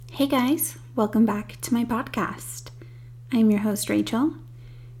Hey guys, welcome back to my podcast. I'm your host, Rachel.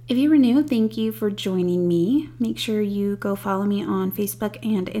 If you were new, thank you for joining me. Make sure you go follow me on Facebook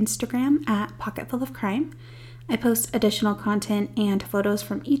and Instagram at Pocketful of Crime. I post additional content and photos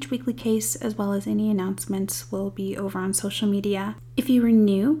from each weekly case, as well as any announcements will be over on social media. If you were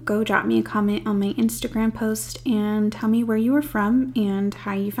new, go drop me a comment on my Instagram post and tell me where you were from and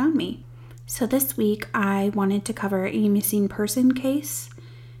how you found me. So this week, I wanted to cover a missing person case.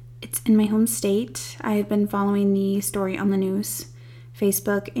 It's in my home state. I've been following the story on the news,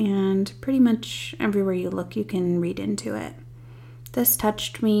 Facebook, and pretty much everywhere you look, you can read into it. This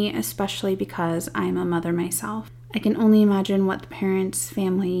touched me especially because I'm a mother myself. I can only imagine what the parents,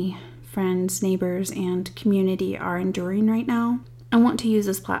 family, friends, neighbors, and community are enduring right now. I want to use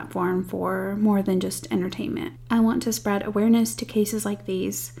this platform for more than just entertainment. I want to spread awareness to cases like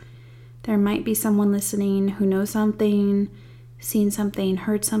these. There might be someone listening who knows something, seen something,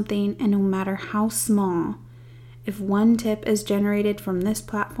 heard something, and no matter how small, if one tip is generated from this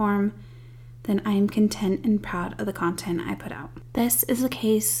platform, then I am content and proud of the content I put out. This is a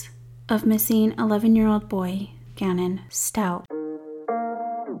case of missing 11-year-old boy, Gannon Stout.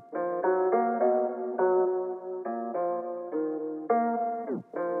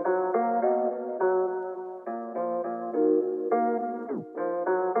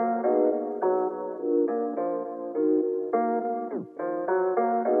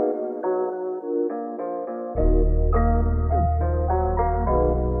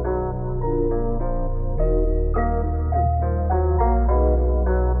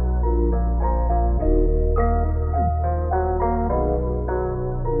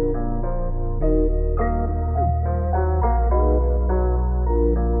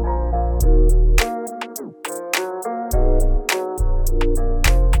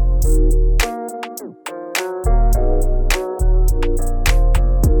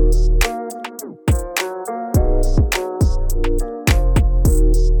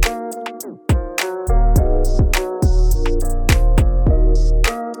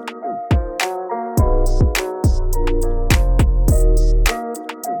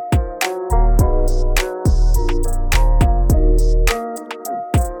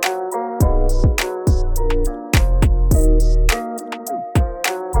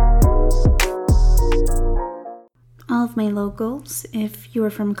 All of my locals, if you are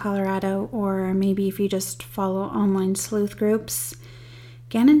from Colorado, or maybe if you just follow online sleuth groups,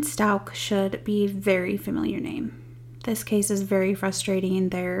 Gannon Stout should be a very familiar name. This case is very frustrating.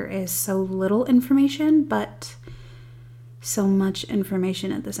 There is so little information, but so much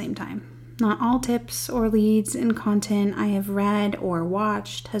information at the same time. Not all tips or leads and content I have read or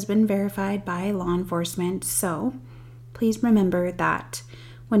watched has been verified by law enforcement, so please remember that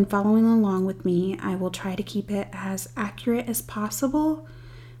when following along with me, I will try to keep it as accurate as possible,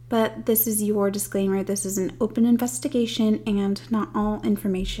 but this is your disclaimer. This is an open investigation and not all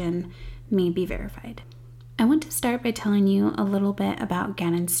information may be verified. I want to start by telling you a little bit about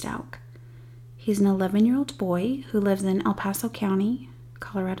Gannon Stout. He's an 11-year-old boy who lives in El Paso County,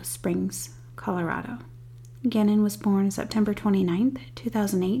 Colorado Springs, Colorado. Gannon was born September 29th,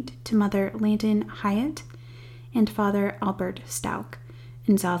 2008 to mother Landon Hyatt and father Albert Stout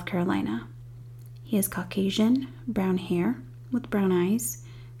in South Carolina. He is Caucasian, brown hair, with brown eyes,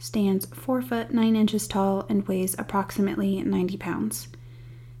 stands 4 foot 9 inches tall, and weighs approximately 90 pounds.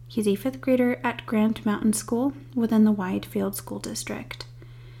 He's a 5th grader at Grand Mountain School within the Widefield School District.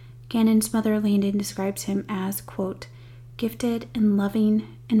 Gannon's mother, Landon, describes him as, quote, gifted and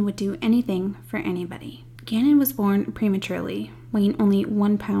loving and would do anything for anybody. Gannon was born prematurely, weighing only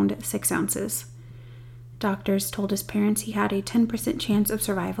 1 pound 6 ounces. Doctors told his parents he had a 10% chance of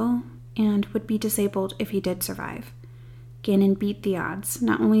survival and would be disabled if he did survive. Gannon beat the odds.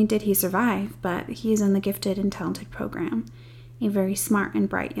 Not only did he survive, but he is in the gifted and talented program, a very smart and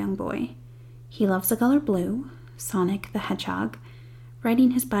bright young boy. He loves the color blue, Sonic the Hedgehog, riding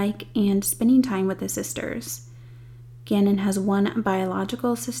his bike, and spending time with his sisters. Gannon has one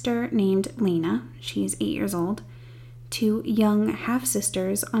biological sister named Lena. She's 8 years old. 2 young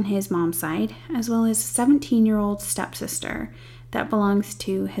half-sisters on his mom's side, as well as a 17-year-old stepsister that belongs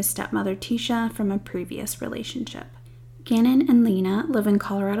to his stepmother Tisha from a previous relationship. Gannon and Lena live in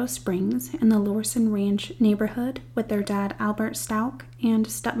Colorado Springs in the Lorson Ranch neighborhood with their dad Albert Stout and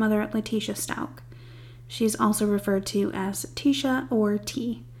stepmother Letitia Stout. She is also referred to as Tisha or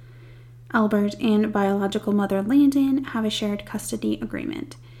T. Albert and biological mother Landon have a shared custody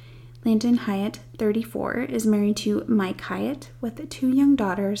agreement. Landon Hyatt, 34, is married to Mike Hyatt with 2 young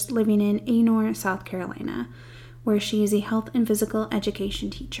daughters living in Anor, South Carolina, where she is a health and physical education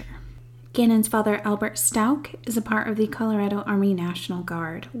teacher. Gannon's father, Albert Stauch, is a part of the Colorado Army National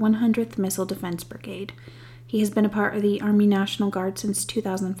Guard, 100th Missile Defense Brigade. He has been a part of the Army National Guard since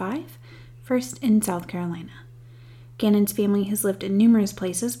 2005, first in South Carolina. Gannon's family has lived in numerous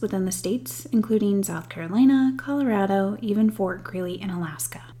places within the states, including South Carolina, Colorado, even Fort Greely in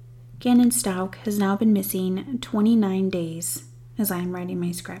Alaska. Gannon Stauch has now been missing 29 days as I am writing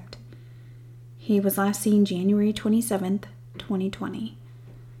my script. He was last seen January 27th, 2020.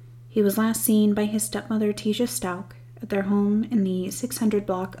 He was last seen by his stepmother, Tisha Stauch, at their home in the 600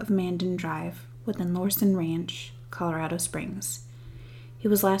 block of Mandan Drive within Lorson Ranch, Colorado Springs. He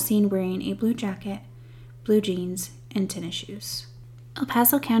was last seen wearing a blue jacket, blue jeans, and tennis shoes. El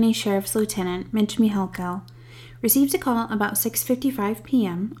Paso County Sheriff's Lieutenant Mitch Mihalko received a call about 6:55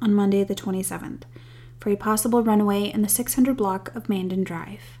 p.m. on Monday the 27th for a possible runaway in the 600 block of Mandan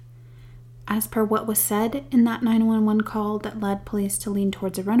Drive. As per what was said in that 911 call that led police to lean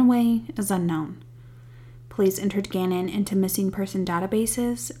towards a runaway is unknown. Police entered Gannon into missing person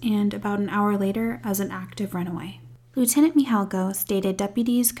databases and about an hour later as an active runaway. Lieutenant Mihalko stated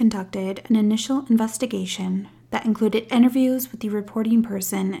deputies conducted an initial investigation that included interviews with the reporting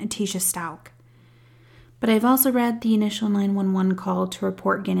person, Tisha Stauch. But I've also read the initial 911 call to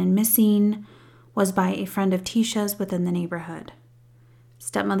report Gannon missing was by a friend of Tisha's within the neighborhood.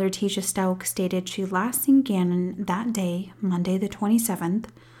 Stepmother Tisha Stauch stated she last seen Gannon that day, Monday the 27th,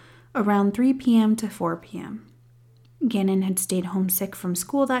 around 3 p.m. to 4 p.m. Gannon had stayed homesick from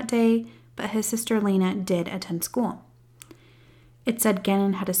school that day, but his sister Lena did attend school. It said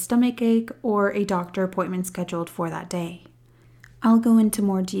Gannon had a stomach ache or a doctor appointment scheduled for that day. I'll go into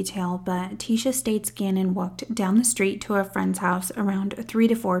more detail, but Tisha states Gannon walked down the street to a friend's house around 3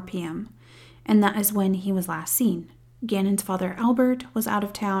 to 4 p.m., and that is when he was last seen. Gannon's father, Albert, was out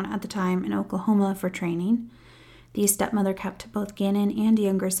of town at the time in Oklahoma for training. The stepmother kept both Gannon and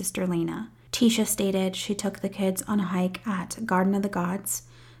younger sister Lena. Tisha stated she took the kids on a hike at Garden of the Gods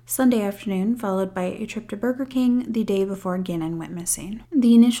Sunday afternoon, followed by a trip to Burger King the day before Gannon went missing.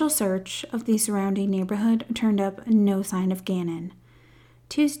 The initial search of the surrounding neighborhood turned up no sign of Gannon.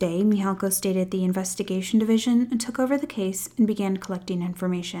 Tuesday, Mihalko stated the investigation division took over the case and began collecting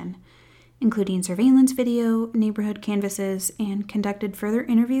information, including surveillance video, neighborhood canvases, and conducted further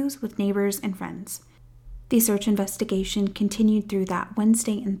interviews with neighbors and friends. The search investigation continued through that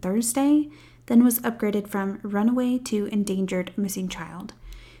Wednesday and Thursday, then was upgraded from runaway to endangered missing child,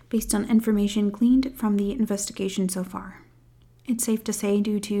 based on information gleaned from the investigation so far. It's safe to say,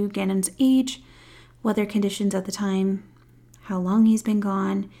 due to Gannon's age, weather conditions at the time, how long he's been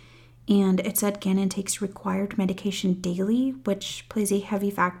gone, and it said Gannon takes required medication daily, which plays a heavy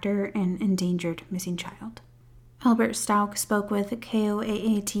factor in endangered missing child. Albert Stauch spoke with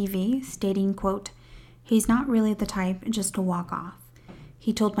KOAA-TV, stating, quote, "He's not really the type just to walk off.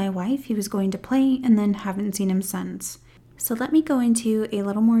 He told my wife he was going to play and then haven't seen him since." So let me go into a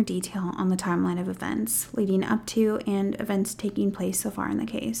little more detail on the timeline of events leading up to and events taking place so far in the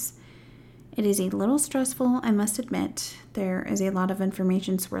case. It is a little stressful, I must admit. There is a lot of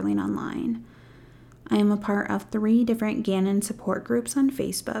information swirling online. I am a part of 3 different Gannon support groups on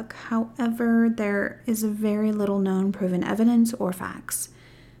Facebook. However, there is very little known proven evidence or facts.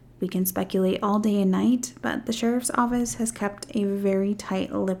 We can speculate all day and night, but the sheriff's office has kept a very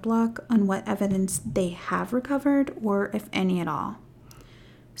tight lip lock on what evidence they have recovered, or if any at all.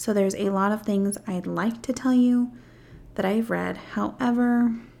 So there's a lot of things I'd like to tell you that I've read.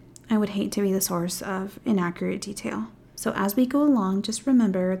 However, I would hate to be the source of inaccurate detail. So as we go along, just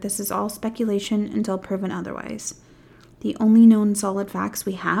remember this is all speculation until proven otherwise. The only known solid facts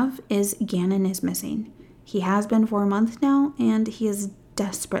we have is Gannon is missing. He has been for a month now, and he has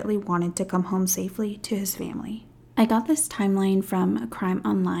desperately wanted to come home safely to his family. I got this timeline from Crime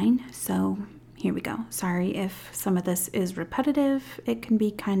Online, so here we go. Sorry if some of this is repetitive. It can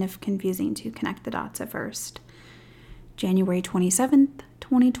be kind of confusing to connect the dots at first. January 27th,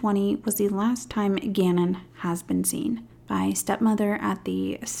 2020 was the last time Gannon has been seen by stepmother at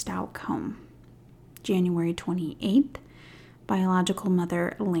the Stauch home. January 28th, biological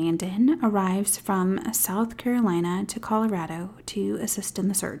mother Landon arrives from South Carolina to Colorado to assist in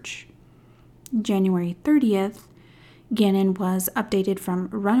the search. January 30th, Gannon was updated from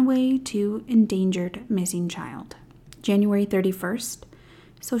runaway to endangered missing child. January 31st,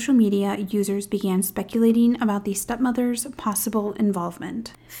 social media users began speculating about the stepmother's possible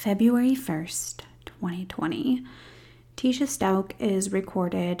involvement. February 1st, 2020, Tisha Stauch is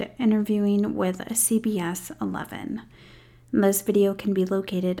recorded interviewing with CBS 11. This video can be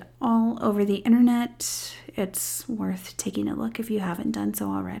located all over the internet. It's worth taking a look if you haven't done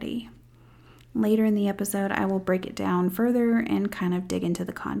so already. Later in the episode, I will break it down further and kind of dig into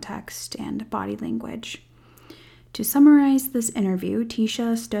the context and body language. To summarize this interview,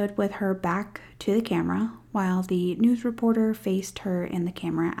 Tisha stood with her back to the camera while the news reporter faced her in the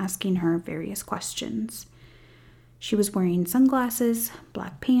camera, asking her various questions. She was wearing sunglasses,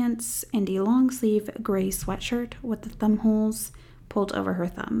 black pants, and a long-sleeve gray sweatshirt with the thumb holes pulled over her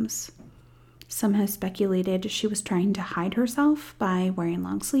thumbs. Some have speculated she was trying to hide herself by wearing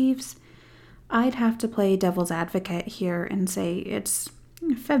long sleeves. I'd have to play devil's advocate here and say it's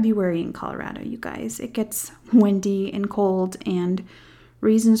February in Colorado, you guys. It gets windy and cold, and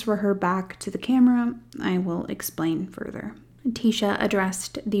reasons for her back to the camera I will explain further. Tisha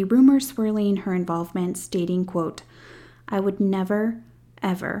addressed the rumors swirling her involvement, stating, quote, "I would never,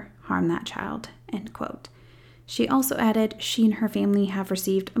 ever harm that child," end quote. She also added she and her family have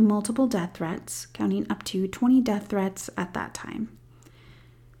received multiple death threats, counting up to 20 death threats at that time.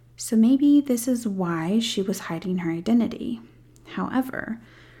 So maybe this is why she was hiding her identity. However,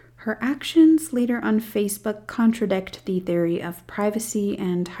 her actions later on Facebook contradict the theory of privacy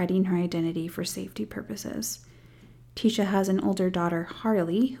and hiding her identity for safety purposes. Tisha has an older daughter,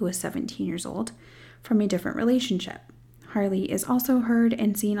 Harley, who is 17 years old, from a different relationship. Harley is also heard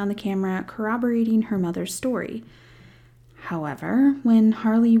and seen on the camera corroborating her mother's story. However, when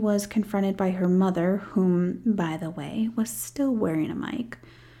Harley was confronted by her mother, whom, by the way, was still wearing a mic,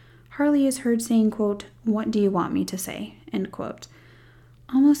 Harley is heard saying, quote, "What do you want me to say?" end quote,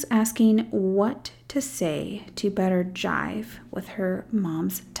 almost asking what to say to better jive with her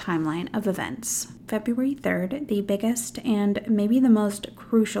mom's timeline of events. February 3rd, the biggest and maybe the most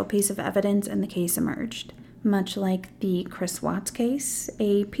crucial piece of evidence in the case emerged. Much like the Chris Watts case,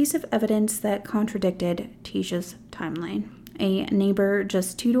 a piece of evidence that contradicted Tisha's timeline. A neighbor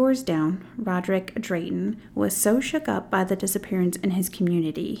just 2 doors down, Roderick Drayton, was so shook up by the disappearance in his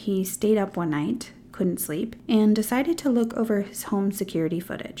community, he stayed up one night, couldn't sleep, and decided to look over his home security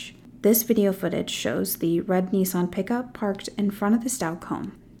footage. This video footage shows the red Nissan pickup parked in front of the Stout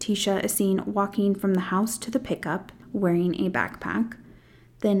home. Tisha is seen walking from the house to the pickup, wearing a backpack,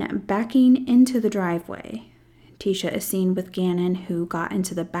 then backing into the driveway. Tisha is seen with Gannon, who got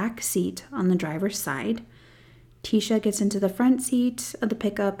into the back seat on the driver's side. Tisha gets into the front seat of the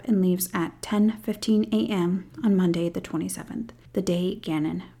pickup and leaves at 10:15 a.m. on Monday the 27th, the day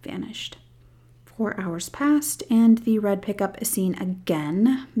Gannon vanished. 4 hours passed, and the red pickup is seen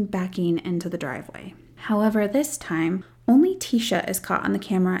again backing into the driveway. However, this time, only Tisha is caught on the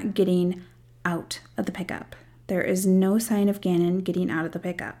camera getting out of the pickup. There is no sign of Gannon getting out of the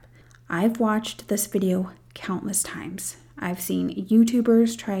pickup. I've watched this video countless times. I've seen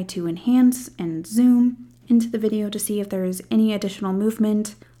YouTubers try to enhance and zoom into the video to see if there is any additional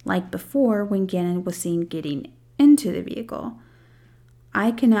movement, like before when Gannon was seen getting into the vehicle.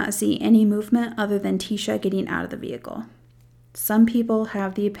 I cannot see any movement other than Tisha getting out of the vehicle. Some people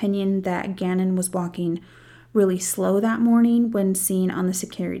have the opinion that Gannon was walking really slow that morning when seen on the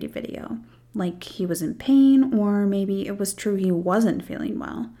security video, like he was in pain, or maybe it was true he wasn't feeling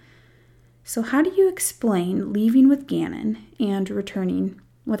well. So how do you explain leaving with Gannon and returning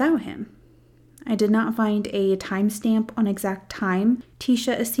without him? I did not find a timestamp on exact time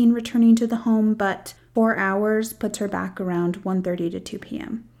Tisha is seen returning to the home, but 4 hours puts her back around 1:30 to 2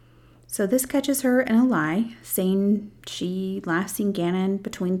 p.m. So this catches her in a lie, saying she last seen Gannon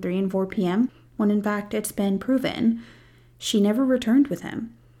between 3 and 4 p.m., when in fact it's been proven she never returned with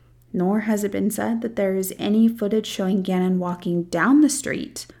him. Nor has it been said that there is any footage showing Gannon walking down the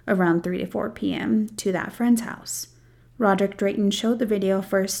street around 3 to 4 p.m. to that friend's house. Roderick Drayton showed the video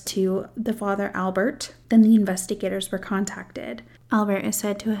first to the father, Albert. Then the investigators were contacted. Albert is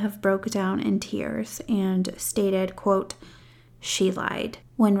said to have broke down in tears and stated, quote, "She lied."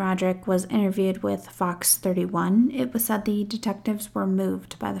 When Roderick was interviewed with Fox 31, it was said the detectives were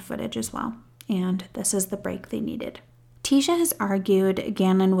moved by the footage as well, and this is the break they needed. Tisha has argued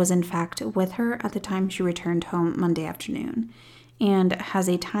Gannon was in fact with her at the time she returned home Monday afternoon, and has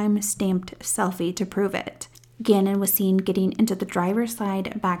a time-stamped selfie to prove it. Gannon was seen getting into the driver's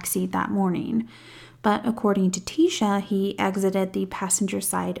side backseat that morning, but according to Tisha, he exited the passenger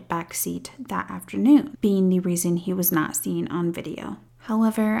side backseat that afternoon, being the reason he was not seen on video.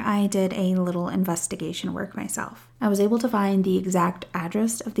 However, I did a little investigation work myself. I was able to find the exact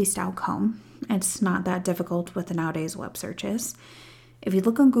address of the Stout home. It's not that difficult with the nowadays web searches. If you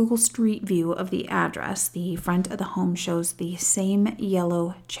look on Google Street View of the address, the front of the home shows the same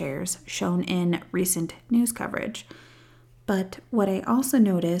yellow chairs shown in recent news coverage. But what I also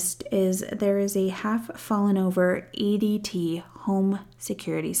noticed is there is a half fallen over ADT home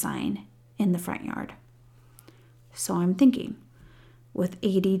security sign in the front yard. So I'm thinking, With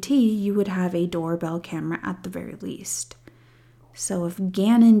ADT, you would have a doorbell camera at the very least. So if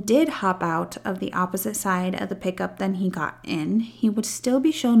Gannon did hop out of the opposite side of the pickup than he got in, he would still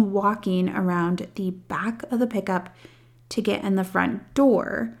be shown walking around the back of the pickup to get in the front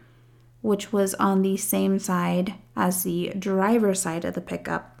door, which was on the same side as the driver's side of the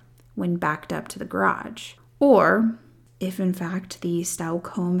pickup when backed up to the garage. Or, if in fact the Stauch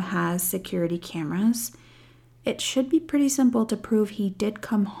home has security cameras, it should be pretty simple to prove he did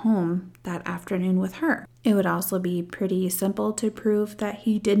come home that afternoon with her. It would also be pretty simple to prove that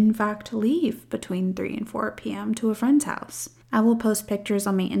he did in fact leave between 3 and 4 p.m. to a friend's house. I will post pictures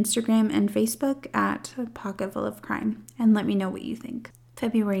on my Instagram and Facebook at Pocketville of Crime and let me know what you think.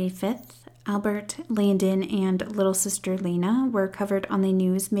 February 5th, Albert, Landon, and little sister Lena were covered on the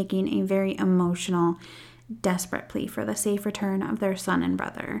news making a very emotional, desperate plea for the safe return of their son and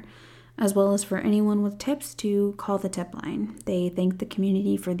brother, as well as for anyone with tips to call the tip line. They thank the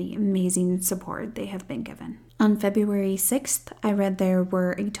community for the amazing support they have been given. On February 6th, I read there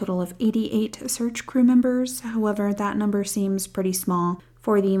were a total of 88 search crew members. However, that number seems pretty small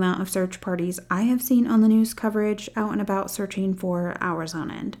for the amount of search parties I have seen on the news coverage out and about searching for hours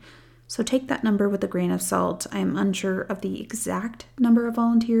on end. So take that number with a grain of salt. I am unsure of the exact number of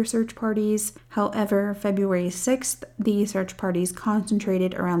volunteer search parties. However, February 6th, the search parties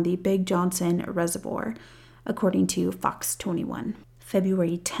concentrated around the Big Johnson Reservoir, according to Fox 21.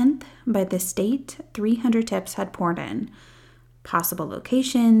 February 10th, by this date, 300 tips had poured in. Possible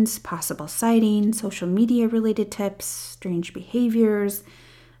locations, possible sightings, social media related tips, strange behaviors.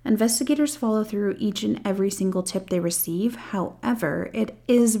 Investigators follow through each and every single tip they receive. However, it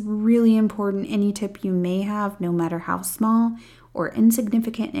is really important any tip you may have, no matter how small or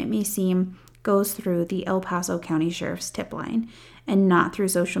insignificant it may seem, goes through the El Paso County Sheriff's tip line and not through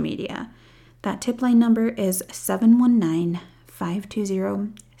social media. That tip line number is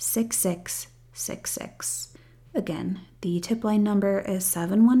 719-520-6666. Again, the tip line number is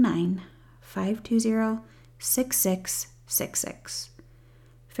 719-520-6666.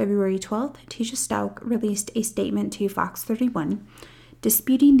 February 12th, Tecia Stauch released a statement to Fox 31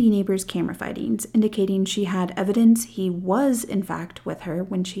 disputing the neighbor's camera findings, indicating she had evidence he was in fact with her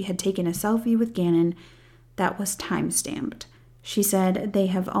when she had taken a selfie with Gannon that was time-stamped. She said they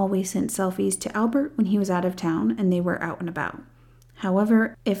have always sent selfies to Albert when he was out of town and they were out and about.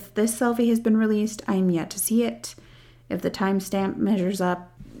 However, if this selfie has been released, I am yet to see it. If the timestamp measures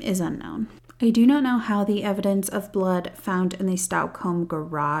up is unknown. I do not know how the evidence of blood found in the Stauch home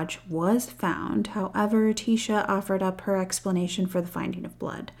garage was found. However, Tecia offered up her explanation for the finding of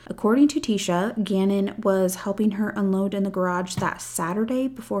blood. According to Tecia, Gannon was helping her unload in the garage that Saturday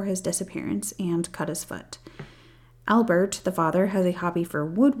before his disappearance and cut his foot. Albert, the father, has a hobby for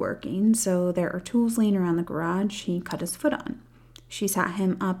woodworking, so there are tools laying around the garage he cut his foot on. She sat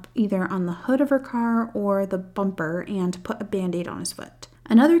him up either on the hood of her car or the bumper and put a Band-Aid on his foot.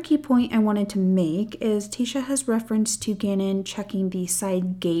 Another key point I wanted to make is Tecia has reference to Gannon checking the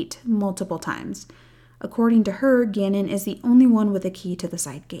side gate multiple times. According to her, Gannon is the only one with a key to the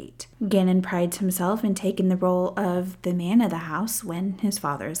side gate. Gannon prides himself in taking the role of the man of the house when his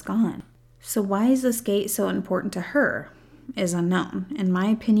father is gone. So why is this gate so important to her is unknown. In my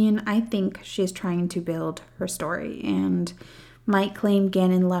opinion, I think she is trying to build her story and might claim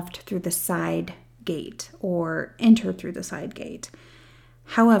Gannon left through the side gate or entered through the side gate.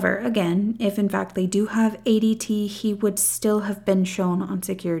 However, again, if in fact they do have ADT, he would still have been shown on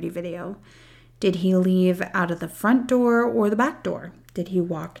security video. Did he leave out of the front door or the back door? Did he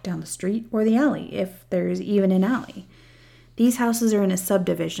walk down the street or the alley, if there's even an alley? These houses are in a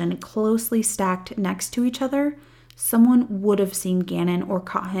subdivision closely stacked next to each other. Someone would have seen Gannon or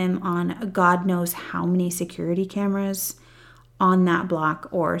caught him on God knows how many security cameras on that block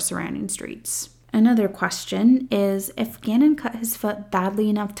or surrounding streets. Another question is, if Gannon cut his foot badly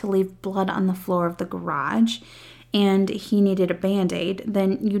enough to leave blood on the floor of the garage and he needed a Band-Aid,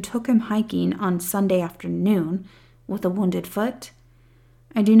 then you took him hiking on Sunday afternoon with a wounded foot?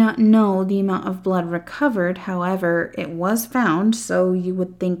 I do not know the amount of blood recovered, however, it was found, so you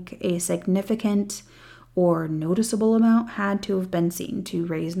would think a significant or noticeable amount had to have been seen to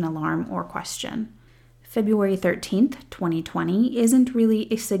raise an alarm or question. February 13th, 2020 isn't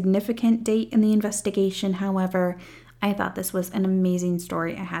really a significant date in the investigation. However, I thought this was an amazing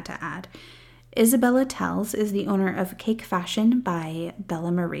story I had to add. Isabella Tells is the owner of Cake Fashion by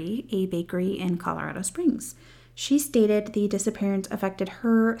Bella Marie, a bakery in Colorado Springs. She stated the disappearance affected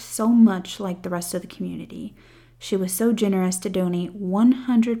her so much like the rest of the community. She was so generous to donate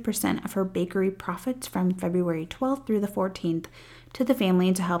 100% of her bakery profits from February 12th through the 14th to the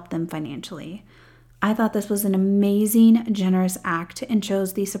family to help them financially. I thought this was an amazing, generous act and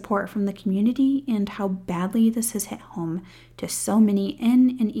shows the support from the community and how badly this has hit home to so many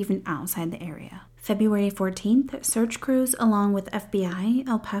in and even outside the area. February 14th, search crews along with FBI,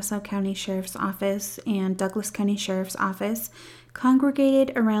 El Paso County Sheriff's Office, and Douglas County Sheriff's Office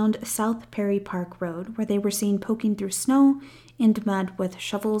congregated around South Perry Park Road, where they were seen poking through snow and mud with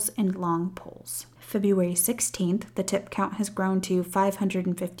shovels and long poles. February 16th, the tip count has grown to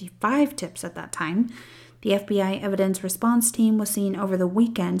 555 tips at that time. The FBI evidence response team was seen over the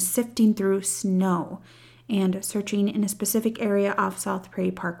weekend sifting through snow and searching in a specific area off South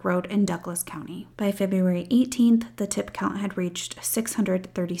Perry Park Road in Douglas County. By February 18th, the tip count had reached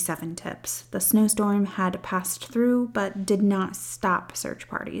 637 tips. The snowstorm had passed through but did not stop search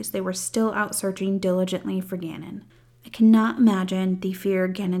parties. They were still out searching diligently for Gannon. I cannot imagine the fear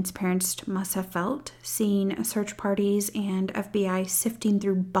Gannon's parents must have felt seeing search parties and FBI sifting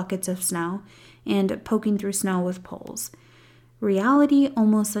through buckets of snow and poking through snow with poles. Reality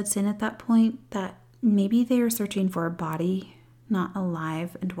almost sets in at that point that maybe they are searching for a body, not a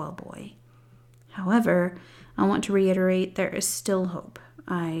live and well boy. However, I want to reiterate there is still hope.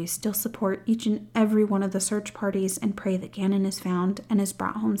 I still support each and every one of the search parties and pray that Gannon is found and is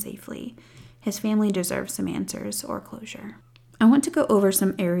brought home safely. His family deserves some answers or closure. I want to go over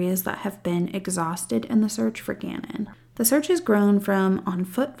some areas that have been exhausted in the search for Gannon. The search has grown from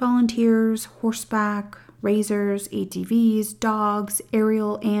on-foot volunteers, horseback, razors, ATVs, dogs,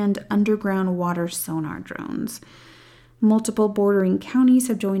 aerial and underground water sonar drones. Multiple bordering counties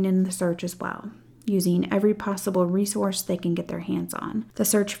have joined in the search as well, using every possible resource they can get their hands on. The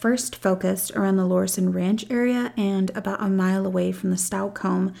search first focused around the Lorison Ranch area, and about a mile away from the Stout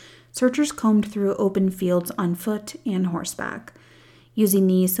Comb, searchers combed through open fields on foot and horseback, using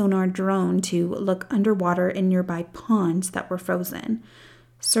the sonar drone to look underwater in nearby ponds that were frozen.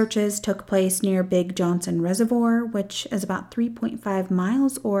 Searches took place near Big Johnson Reservoir, which is about 3.5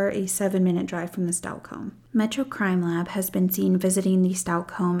 miles or a 7-minute drive from the Stout Comb. Metro Crime Lab has been seen visiting the Stout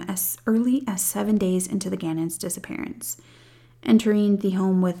Comb as early as 7 days into the Gannon's disappearance, entering the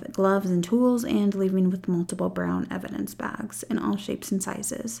home with gloves and tools and leaving with multiple brown evidence bags in all shapes and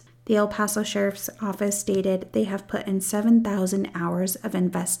sizes. The El Paso Sheriff's Office stated they have put in 7,000 hours of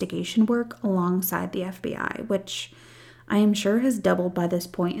investigation work alongside the FBI, which I am sure has doubled by this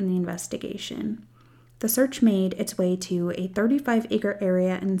point in the investigation. The search made its way to a 35-acre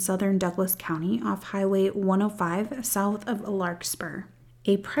area in southern Douglas County off Highway 105 south of Larkspur.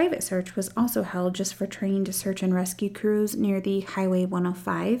 A private search was also held just for trained search and rescue crews near the Highway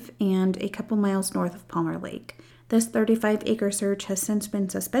 105 and a couple miles north of Palmer Lake. This 35-acre search has since been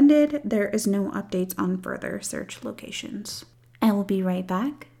suspended. There is no updates on further search locations. I will be right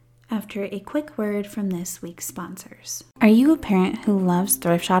back after a quick word from this week's sponsors. Are you a parent who loves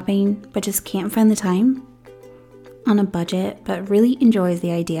thrift shopping but just can't find the time? On a budget but really enjoys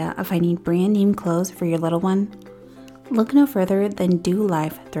the idea of finding brand name clothes for your little one? Look no further than Do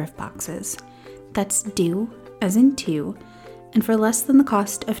Life thrift boxes. That's Do as in two, and for less than the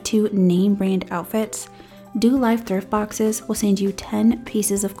cost of 2 name brand outfits, Do Life thrift boxes will send you 10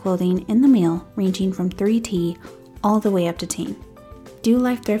 pieces of clothing in the mail ranging from 3T all the way up to teen. Do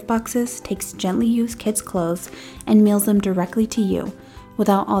Life thrift boxes takes gently used kids' clothes and mails them directly to you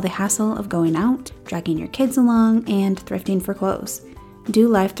without all the hassle of going out, dragging your kids along, and thrifting for clothes. Do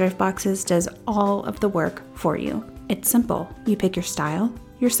Life thrift boxes does all of the work for you. It's simple. You pick your style,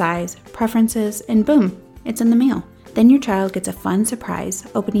 your size, preferences, and boom, it's in the mail. Then your child gets a fun surprise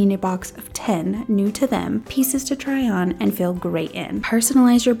opening a box of 10 new to them pieces to try on and feel great in.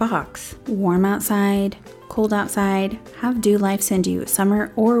 Personalize your box. Warm outside, cold outside, have Do Life send you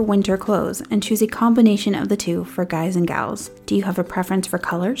summer or winter clothes and choose a combination of the two for guys and gals. Do you have a preference for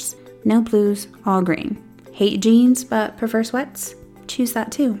colors? No blues, all green. Hate jeans but prefer sweats? Choose that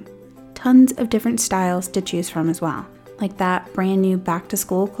too. Tons of different styles to choose from as well, like that brand new back to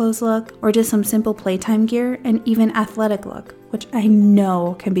school clothes look, or just some simple playtime gear and even athletic look, which I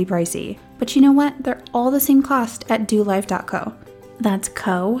know can be pricey. But you know what? They're all the same cost at dolife.co. That's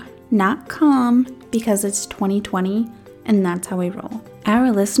co, not com, because it's 2020 and that's how we roll.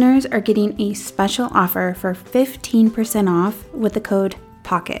 Our listeners are getting a special offer for 15% off with the code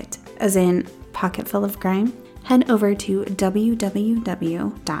POCKET, as in pocket full of grime. Head over to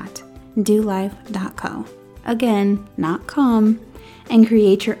www.dolife.co. Again, not com, and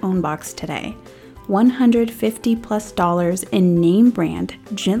create your own box today. $150+ in name brand,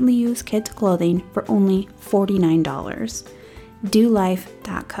 gently used kids clothing for only $49.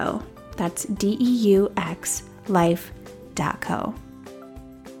 DoLife.co. That's DEUX life.co.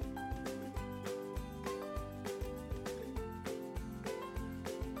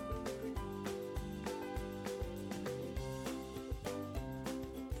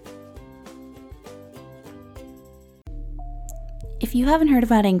 If you haven't heard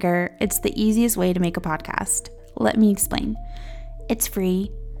about Anchor, it's the easiest way to make a podcast. Let me explain. It's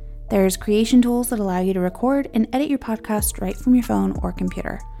free. There's creation tools that allow you to record and edit your podcast right from your phone or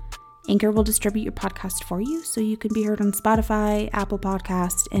computer. Anchor will distribute your podcast for you so you can be heard on Spotify, Apple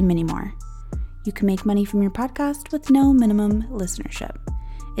Podcasts, and many more. You can make money from your podcast with no minimum listenership.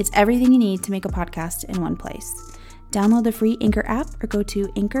 It's everything you need to make a podcast in one place. Download the free Anchor app or go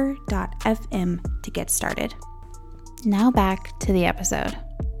to anchor.fm to get started. Now back to the episode.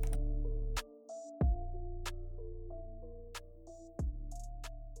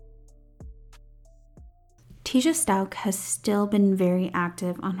 Tisha Stout has still been very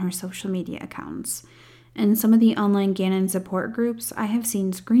active on her social media accounts. In some of the online Gannon support groups, I have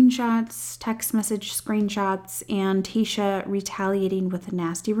seen screenshots, text message screenshots, and Tisha retaliating with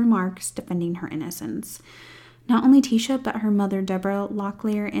nasty remarks defending her innocence. Not only Tisha, but her mother Deborah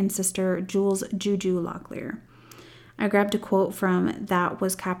Locklear and sister Jules Juju Locklear. I grabbed a quote from that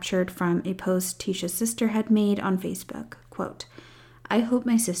was captured from a post Tisha's sister had made on Facebook. Quote, "I hope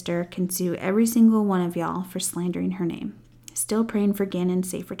my sister can sue every single one of y'all for slandering her name. Still praying for Gannon's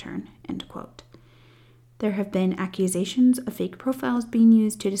safe return." End quote. There have been accusations of fake profiles being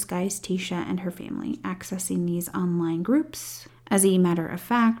used to disguise Tisha and her family accessing these online groups. As a matter of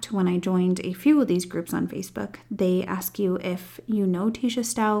fact, when I joined a few of these groups on Facebook, they ask you if you know Tisha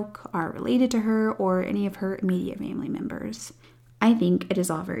Stout, are related to her, or any of her immediate family members. I think it is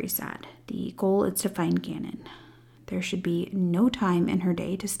all very sad. The goal is to find Gannon. There should be no time in her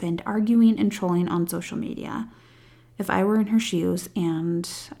day to spend arguing and trolling on social media. If I were in her shoes and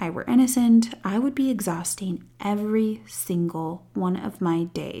I were innocent, I would be exhausting every single one of my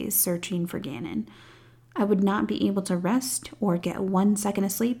days searching for Gannon. I would not be able to rest or get 1 second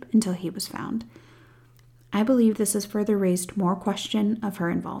of sleep until he was found. I believe this has further raised more question of her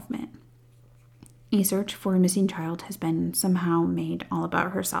involvement. A search for a missing child has been somehow made all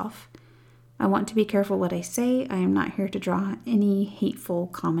about herself. I want to be careful what I say. I am not here to draw any hateful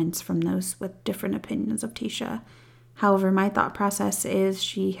comments from those with different opinions of Tisha. However, my thought process is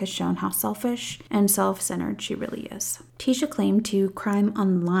she has shown how selfish and self-centered she really is. Tisha claimed to crime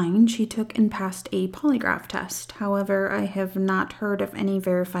online she took and passed a polygraph test. However, I have not heard of any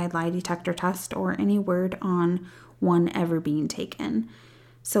verified lie detector test or any word on one ever being taken.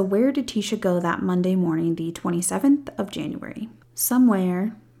 So where did Tisha go that Monday morning, the 27th of January?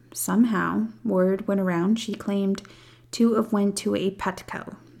 Somewhere, somehow, word went around she claimed to have went to a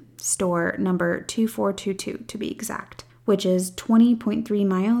Petco. Store number 2422 to be exact, which is 20.3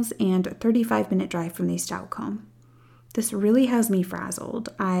 miles and 35-minute drive from the Stout home. This really has me frazzled.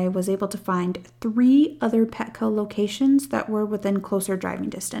 I was able to find 3 other Petco locations that were within closer driving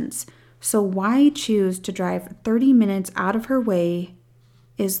distance. So why choose to drive 30 minutes out of her way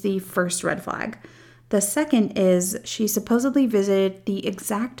is the first red flag. The second is she supposedly visited the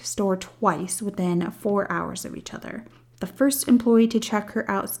exact store twice within 4 hours of each other. The first employee to check her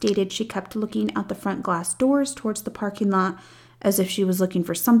out stated she kept looking out the front glass doors towards the parking lot as if she was looking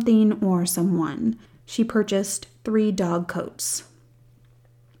for something or someone. She purchased 3 dog coats.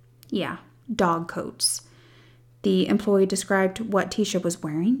 Yeah, dog coats. The employee described what Tisha was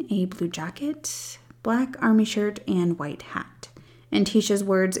wearing: a blue jacket, black army shirt, and white hat. In Tisha's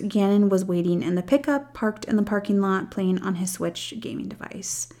words, Gannon was waiting in the pickup parked in the parking lot playing on his Switch gaming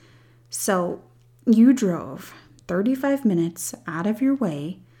device. So, you drove 35 minutes out of your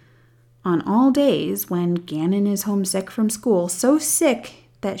way on all days when Gannon is homesick from school, so sick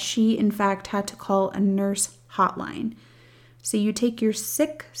that she in fact had to call a nurse hotline. So you take your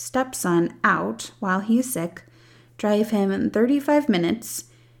sick stepson out while he is sick, drive him in 35 minutes,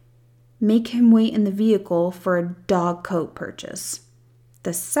 make him wait in the vehicle for a dog coat purchase.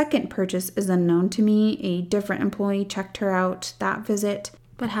 The second purchase is unknown to me. A different employee checked her out that visit.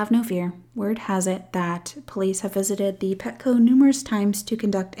 But have no fear, word has it that police have visited the Petco numerous times to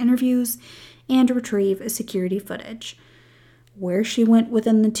conduct interviews and retrieve security footage. Where she went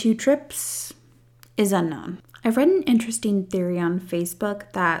within the 2 trips is unknown. I've read an interesting theory on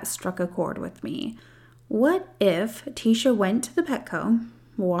Facebook that struck a chord with me. What if Tisha went to the Petco,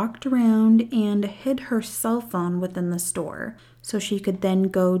 walked around, and hid her cell phone within the store so she could then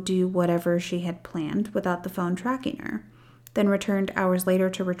go do whatever she had planned without the phone tracking her, then returned hours later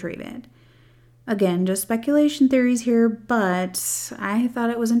to retrieve it? Again, just speculation theories here, but I thought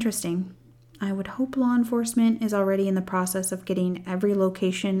it was interesting. I would hope law enforcement is already in the process of getting every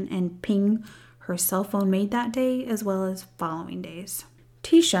location and ping her cell phone made that day, as well as following days.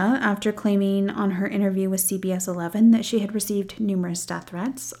 Tisha, after claiming on her interview with CBS 11 that she had received numerous death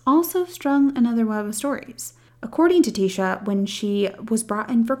threats, also strung another web of stories. According to Tisha, when she was brought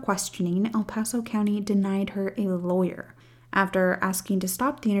in for questioning, El Paso County denied her a lawyer, after asking to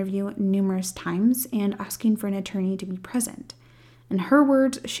stop the interview numerous times and asking for an attorney to be present. In her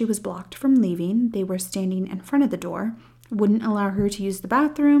words, she was blocked from leaving. They were standing in front of the door, wouldn't allow her to use the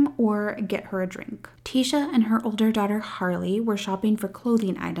bathroom or get her a drink. Tisha and her older daughter Harley were shopping for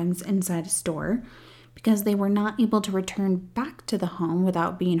clothing items inside a store because they were not able to return back to the home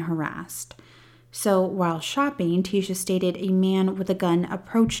without being harassed. So while shopping, Tisha stated a man with a gun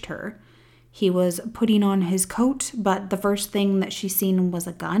approached her. He was putting on his coat, but the first thing that she seen was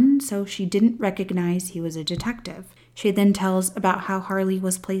a gun, so she didn't recognize he was a detective. She then tells about how Harley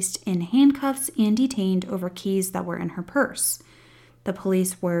was placed in handcuffs and detained over keys that were in her purse. The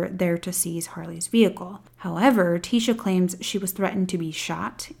police were there to seize Harley's vehicle. However, Tisha claims she was threatened to be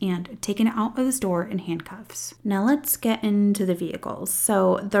shot and taken out of the store in handcuffs. Now let's get into the vehicles.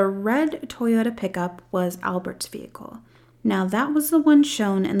 So the red Toyota pickup was Albert's vehicle. Now that was the one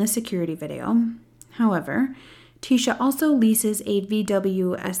shown in the security video. However, Tisha also leases a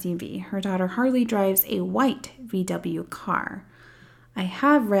VW SUV. Her daughter Harley drives a white VW car. I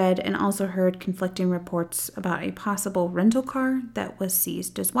have read and also heard conflicting reports about a possible rental car that was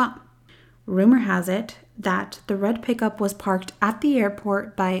seized as well. Rumor has it that the red pickup was parked at the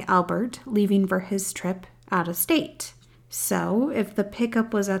airport by Albert, leaving for his trip out of state. So, if the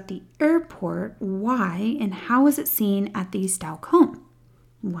pickup was at the airport, why and how was it seen at the Stauch home?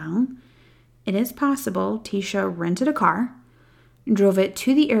 Well, it is possible Tisha rented a car, drove it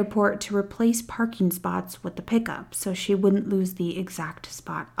to the airport to replace parking spots with the pickup so she wouldn't lose the exact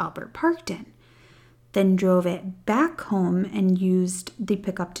spot Albert parked in, then drove it back home and used the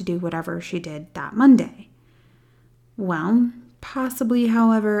pickup to do whatever she did that Monday. Well, possibly,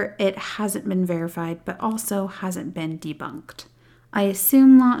 however, it hasn't been verified, but also hasn't been debunked. I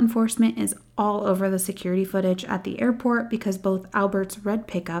assume law enforcement is all over the security footage at the airport because both Albert's red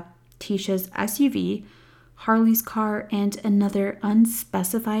pickup, Tisha's SUV, Harley's car, and another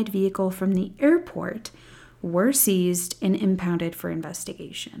unspecified vehicle from the airport were seized and impounded for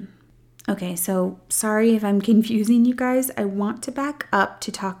investigation. Okay, so sorry if I'm confusing you guys. I want to back up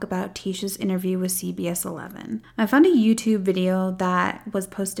to talk about Tisha's interview with CBS 11. I found a YouTube video that was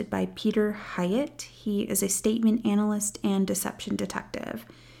posted by Peter Hyatt. He is a statement analyst and deception detective.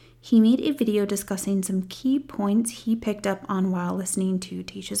 He made a video discussing some key points he picked up on while listening to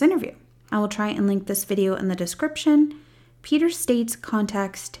Tisha's interview. I will try and link this video in the description. Peter states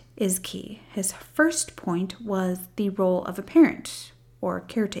context is key. His first point was the role of a parent or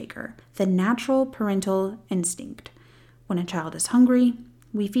caretaker, the natural parental instinct. When a child is hungry,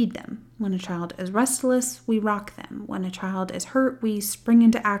 we feed them. When a child is restless, we rock them. When a child is hurt, we spring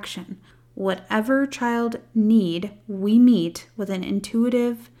into action. Whatever child need, we meet with an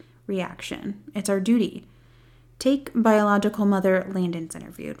intuitive reaction. It's our duty. Take biological mother Landon's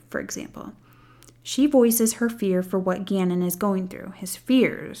interview, for example. She voices her fear for what Gannon is going through, his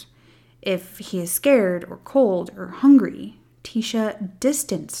fears. If he is scared or cold or hungry, Tisha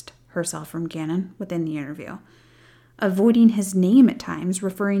distanced herself from Gannon within the interview, avoiding his name at times,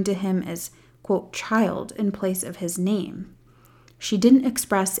 referring to him as, quote, child in place of his name. She didn't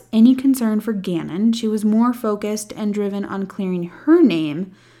express any concern for Gannon. She was more focused and driven on clearing her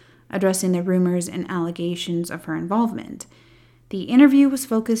name, addressing the rumors and allegations of her involvement. The interview was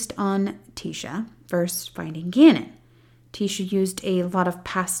focused on Tisha versus finding Gannon. Tisha used a lot of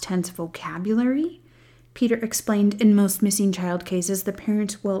past tense vocabulary. Peter explained in most missing child cases, the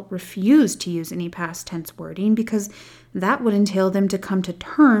parents will refuse to use any past tense wording because that would entail them to come to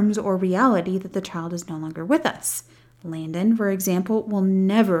terms or reality that the child is no longer with us. Landon, for example, will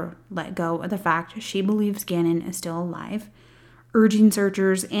never let go of the fact she believes Gannon is still alive, urging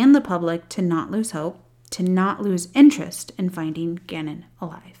searchers and the public to not lose hope, to not lose interest in finding Gannon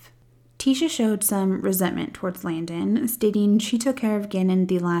alive. Tisha showed some resentment towards Landon, stating she took care of Gannon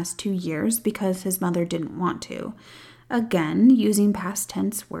the last 2 years because his mother didn't want to. Again, using past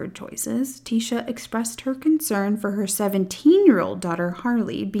tense word choices, Tisha expressed her concern for her 17-year-old daughter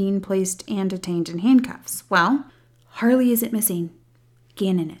Harley being placed and detained in handcuffs. Well, Harley isn't missing.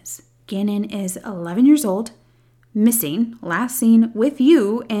 Gannon is. Gannon is 11 years old, missing, last seen with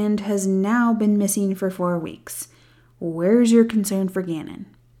you, and has now been missing for 4 weeks. Where's your concern for Gannon?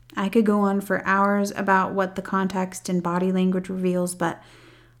 I could go on for hours about what the context and body language reveals, but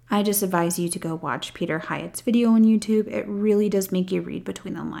I just advise you to go watch Peter Hyatt's video on YouTube. It really does make you read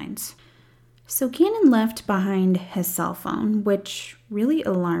between the lines. So Gannon left behind his cell phone, which really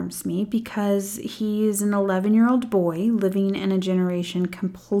alarms me because he's an 11-year-old boy living in a generation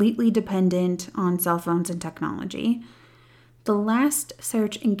completely dependent on cell phones and technology. The last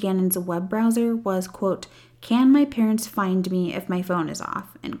search in Gannon's web browser was, quote, "Can my parents find me if my phone is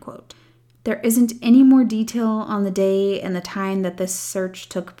off?" End quote. There isn't any more detail on the day and the time that this search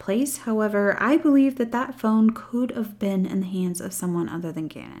took place. However, I believe that that phone could have been in the hands of someone other than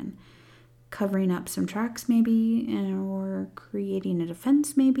Gannon. Covering up some tracks maybe, or creating a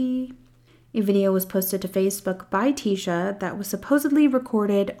defense maybe. A video was posted to Facebook by Tisha that was supposedly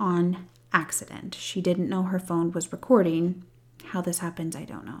recorded on accident. She didn't know her phone was recording. How this happens, I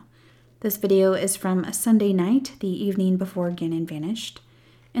don't know. This video is from a Sunday night, the evening before Gannon vanished.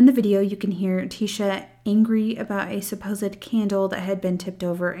 In the video, you can hear Tisha angry about a supposed candle that had been tipped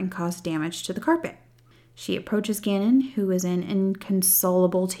over and caused damage to the carpet. She approaches Gannon, who is in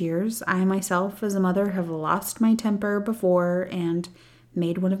inconsolable tears. I myself, as a mother, have lost my temper before and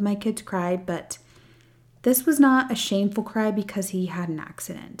made one of my kids cry, but this was not a shameful cry because he had an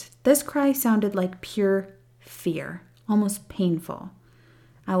accident. This cry sounded like pure fear, almost painful.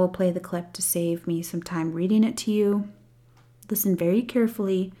 I will play the clip to save me some time reading it to you. Listen very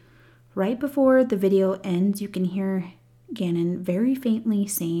carefully. Right before the video ends, you can hear Gannon very faintly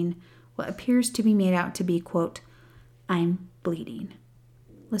saying what appears to be made out to be, quote, "I'm bleeding."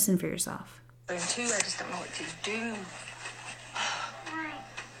 Listen for yourself. I just don't know what to do.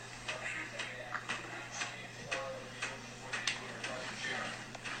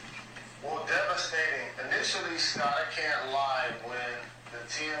 Well, devastating. Initially, Scott, I can't lie when the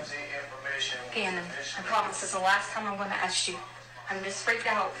TMZ information... Gannon, I promise this is the last time I'm going to ask you. I'm just freaked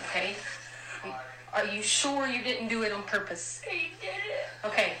out, okay? Are you sure you didn't do it on purpose? He did it.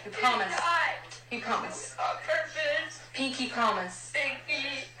 Okay, you promise. Not You promise. on purpose. Pinky promise.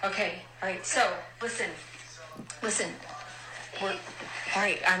 Pinky. Okay, all right, so, listen. We're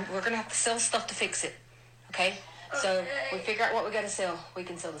going to have to sell stuff to fix it, okay? So, we figure out what we got to sell. We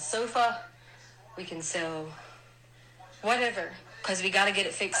can sell the sofa. We can sell whatever, because we got to get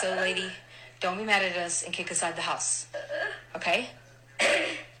it fixed. So, lady, don't be mad at us and kick us out of the house, okay?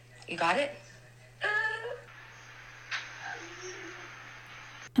 You got it?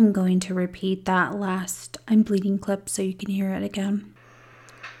 I'm going to repeat that last "I'm bleeding" clip so you can hear it again.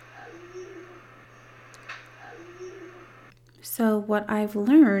 So what I've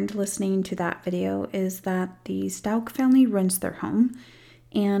learned listening to that video is that the Stauch family rents their home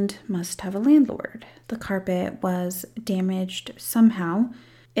and must have a landlord. The carpet was damaged somehow.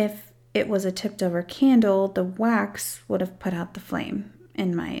 If it was a tipped over candle, the wax would have put out the flame,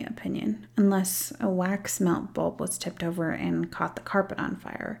 in my opinion, unless a wax melt bulb was tipped over and caught the carpet on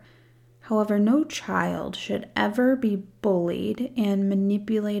fire. However, no child should ever be bullied and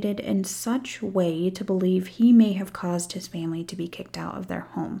manipulated in such way to believe he may have caused his family to be kicked out of their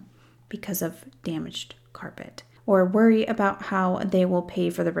home because of damaged carpet, or worry about how they will pay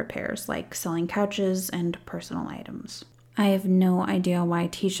for the repairs, like selling couches and personal items. I have no idea why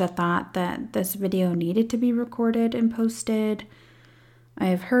Tisha thought that this video needed to be recorded and posted. I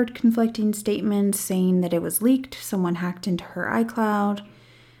have heard conflicting statements saying that it was leaked, someone hacked into her iCloud,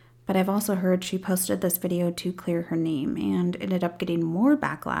 but I've also heard she posted this video to clear her name and ended up getting more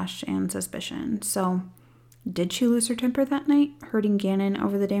backlash and suspicion. So, did she lose her temper that night, hurting Gannon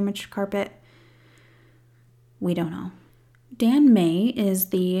over the damaged carpet? We don't know. Dan May is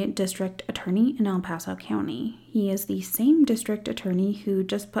the district attorney in El Paso County. He is the same district attorney who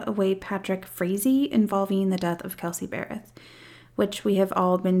just put away Patrick Frazee involving the death of Kelsey Barrett, which we have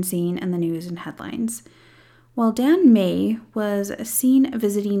all been seeing in the news and headlines. Well, Dan May was seen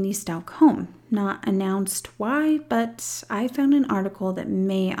visiting the Stauch home. Not announced why, but I found an article that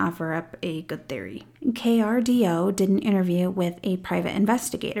may offer up a good theory. KRDO did an interview with a private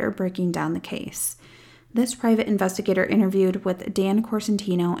investigator breaking down the case. This private investigator interviewed with Dan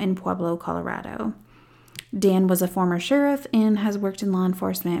Corsentino in Pueblo, Colorado. Dan was a former sheriff and has worked in law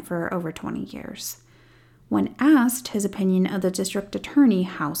enforcement for over 20 years. When asked his opinion of the district attorney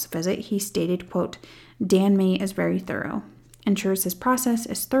house visit, he stated, quote, "Dan May is very thorough, ensures his process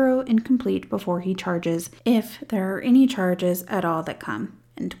is thorough and complete before he charges, if there are any charges at all that come,"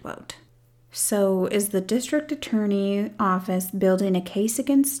 end quote. So is the district attorney office building a case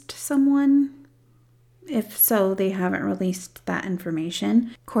against someone? If so, they haven't released that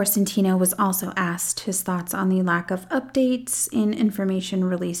information. Corsentino was also asked his thoughts on the lack of updates and information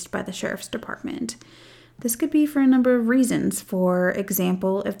released by the sheriff's department. This could be for a number of reasons. For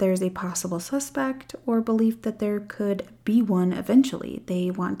example, if there's a possible suspect or belief that there could be one eventually, they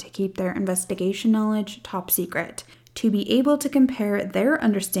want to keep their investigation knowledge top secret, to be able to compare their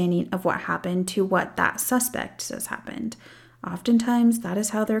understanding of what happened to what that suspect says happened. Oftentimes, that is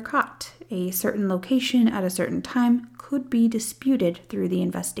how they're caught. A certain location at a certain time could be disputed through the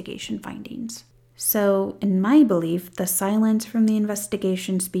investigation findings. So, in my belief, the silence from the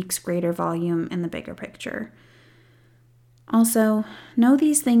investigation speaks greater volume in the bigger picture. Also, know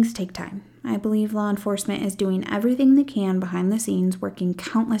these things take time. I believe law enforcement is doing everything they can behind the scenes, working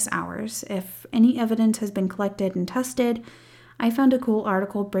countless hours. If any evidence has been collected and tested, I found a cool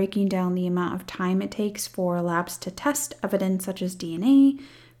article breaking down the amount of time it takes for labs to test evidence such as DNA,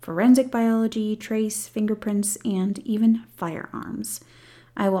 forensic biology, trace, fingerprints, and even firearms.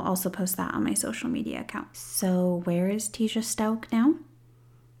 I will also post that on my social media account. So where is Teisha Stauch now?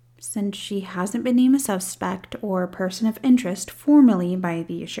 Since she hasn't been named a suspect or person of interest formally by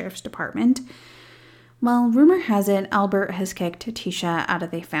the sheriff's department, well, rumor has it Albert has kicked Teisha out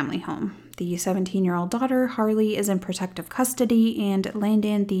of the family home. The 17-year-old daughter, Harley, is in protective custody, and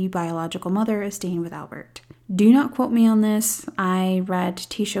Landon, the biological mother, is staying with Albert. Do not quote me on this. I read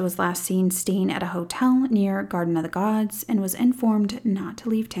Teisha was last seen staying at a hotel near Garden of the Gods and was informed not to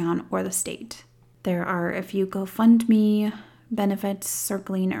leave town or the state. There are a few GoFundMe benefits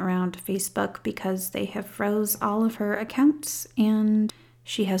circling around Facebook because they have froze all of her accounts and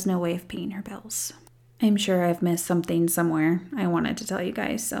she has no way of paying her bills. I'm sure I've missed something somewhere I wanted to tell you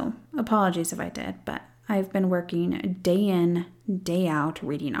guys, so apologies if I did, but I've been working day in, day out,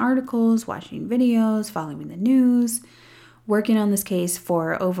 reading articles, watching videos, following the news, working on this case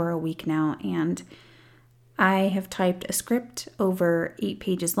for over a week now, and I have typed a script over 8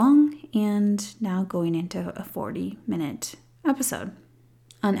 pages long and now going into a 40-minute episode.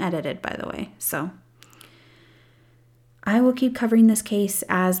 Unedited, by the way. So I will keep covering this case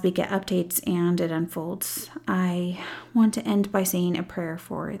as we get updates and it unfolds. I want to end by saying a prayer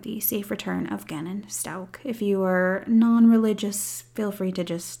for the safe return of Gannon Stauch. If you are non-religious, feel free to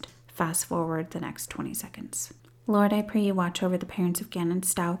just fast forward the next 20 seconds. Lord, I pray you watch over the parents of Gannon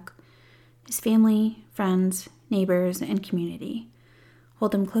Stauch, his family, friends, neighbors, and community.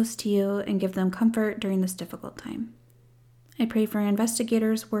 Hold them close to you and give them comfort during this difficult time. I pray for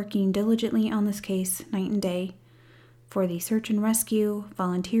investigators working diligently on this case night and day, for the search and rescue,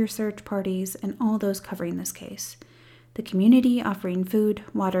 volunteer search parties, and all those covering this case, the community offering food,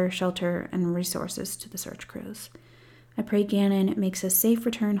 water, shelter, and resources to the search crews. I pray Gannon makes a safe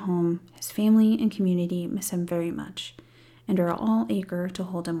return home. His family and community miss him very much and are all eager to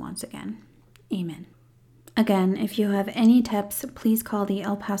hold him once again. Amen. Again, if you have any tips, please call the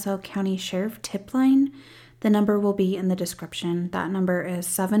El Paso County Sheriff Tip Line. The number will be in the description. That number is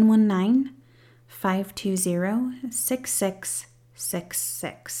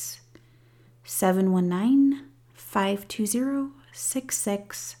 719-520-6666.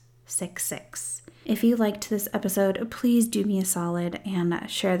 719-520-6666. If you liked this episode, please do me a solid and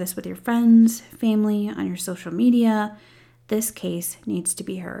share this with your friends, family, on your social media. This case needs to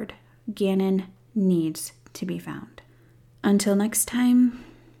be heard. Gannon needs to be found. Until next time,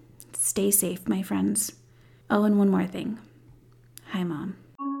 stay safe, my friends. Oh, and one more thing. Hi, Mom.